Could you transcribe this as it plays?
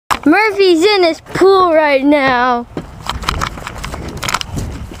Murphy's in his pool right now.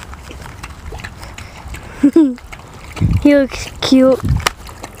 He looks cute.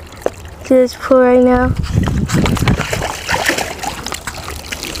 To this pool right now.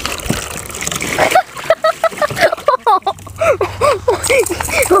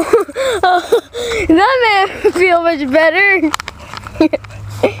 That man feel much better.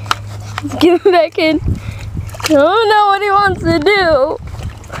 Let's get him back in. I don't know what he wants to do.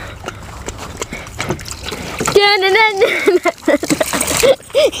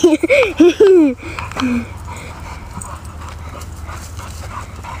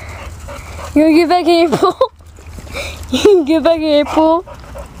 You wanna get back in your pool? You can get back in your pool.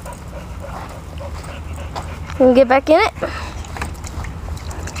 You can get back in it.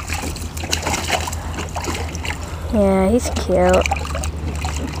 Yeah, he's cute.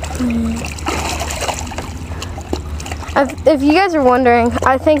 If you guys are wondering,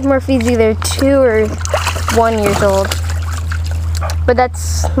 I think Murphy's either 2 or 1 years old. But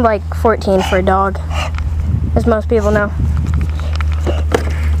that's like 14 for a dog, as most people know.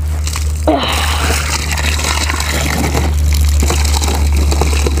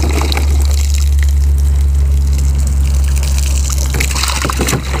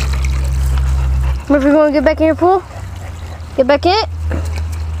 Murphy, you want to get back in your pool? Get back in it?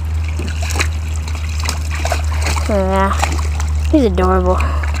 Yeah, he's adorable.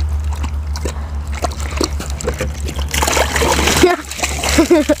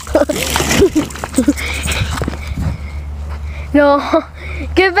 No,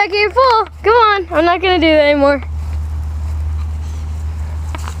 get back in your pool. Come on, I'm not gonna do that anymore.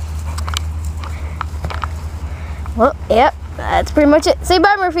 Well, yep, that's pretty much it. Say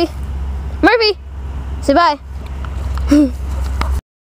bye, Murphy. Murphy, say bye.